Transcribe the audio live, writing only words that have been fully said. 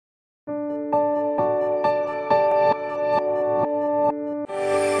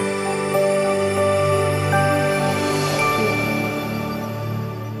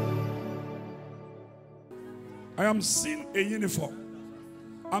am seeing a uniform.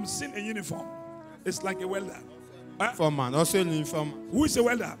 I'm seeing a uniform. It's like a welder. Uniform man. Also a uniform. Who is a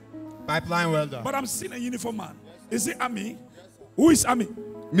welder? Pipeline welder. But I'm seeing a uniform man. Is it Army? Who is Army?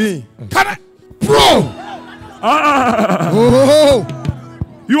 Me. Can I? Bro! Oh.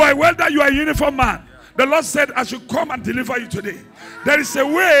 You are a welder, you are a uniform man. The Lord said, I should come and deliver you today. There is a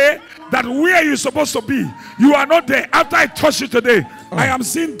way that where you're supposed to be, you are not there. After I touch you today, I am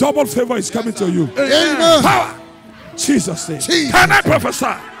seeing double favor is coming to you. Amen. Power. Jesus name. Jesus. Can I prophesy?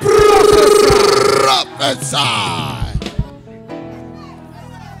 Prophesy.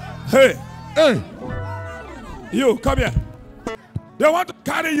 Hey. You, come here. They want to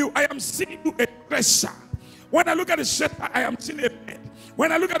carry you. I am seeing you a pressure. When I look at the shelter, I am seeing a bed.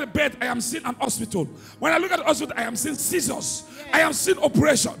 When I look at the bed, I am seeing an hospital. When I look at the hospital, I am seeing scissors. Yes. I am seeing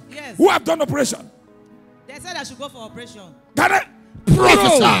operation. Yes. Who have done operation? They said I should go for operation. Can I?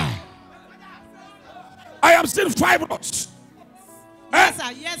 Prophesy. I am seeing fibroids. Yes,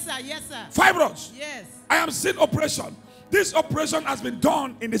 sir. Yes, sir. Yes, sir. Fibroids. Yes. I am seeing operation. This operation has been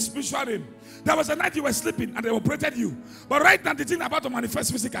done in the spiritual realm. There was a night you were sleeping and they operated you. But right now the thing about to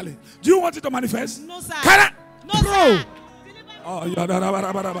manifest physically. Do you want it to manifest? No, sir. Can I? No, sir. Oh, yeah.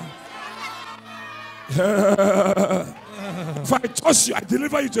 If I touch you, I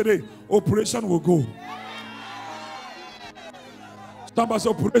deliver you today. Operation will go. Somebody's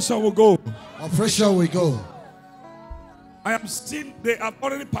operation will go. Operation will go. I am seeing they have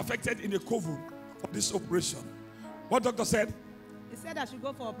already perfected in the coven for this operation. What doctor said? He said I should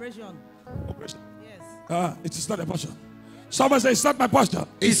go for operation. Operation. Yes. It is not a portion. Somebody say it's not my portion.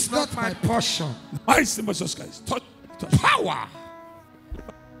 It's not my portion. My symbol Jesus Christ. Touch. Power.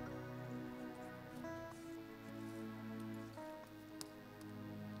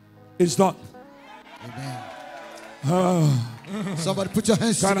 It's done. Amen. Somebody put your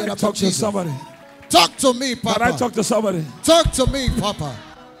hands Can together. I talk to somebody? Talk to me, Papa. Can I talk to somebody? Talk to me, Papa.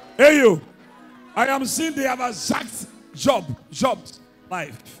 Hey you. I am seeing they have a exact jobs,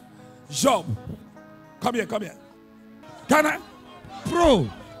 life. Job. Come here. Can I? Pro.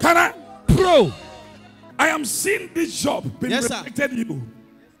 Can I? Pro. I am seeing this job being Yes, sir. rejected you.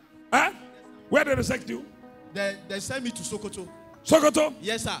 Huh? Where they reject you? They sent me to Sokoto. Sokoto?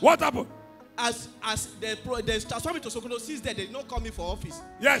 Yes, sir. What happened? As they transferred me to Sokoto, since then they did not call me for office.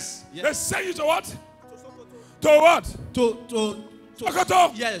 Yes. Yes. They send you to what? To Sokoto. To what? To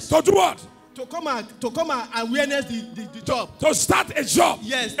Sokoto? Yes. To do what? To come and awareness the job. To start a job.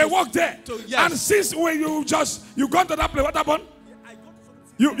 Yes. A work there. Yes. And since when you gone to that place, what happened? I got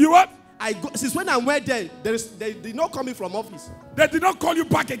to Sokoto. You what? Since when I went there, they did not call me from office. They did not call you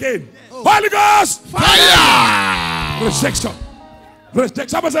back again. Oh. Holy Ghost! Fire! Rejection.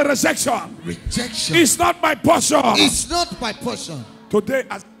 Somebody say rejection. Rejection. It's not my portion. It's not my portion. Today,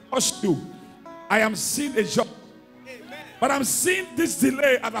 as I touch you, I am seeing a job. Amen. But I'm seeing this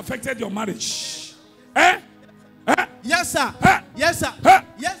delay has affected your marriage. Yes, sir. Yes, sir.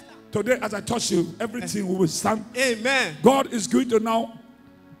 Yes, sir. Today, as I touch you, everything will stand. Amen. God is going to now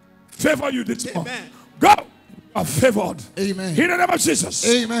favor you this month. Amen. Go. Are favored. Amen. In the name of Jesus.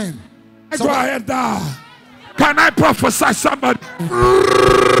 Amen. Go ahead now. Can I prophesy somebody?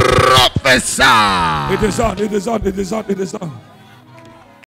 Prophesy. It is on. It is on. It is on. It is on.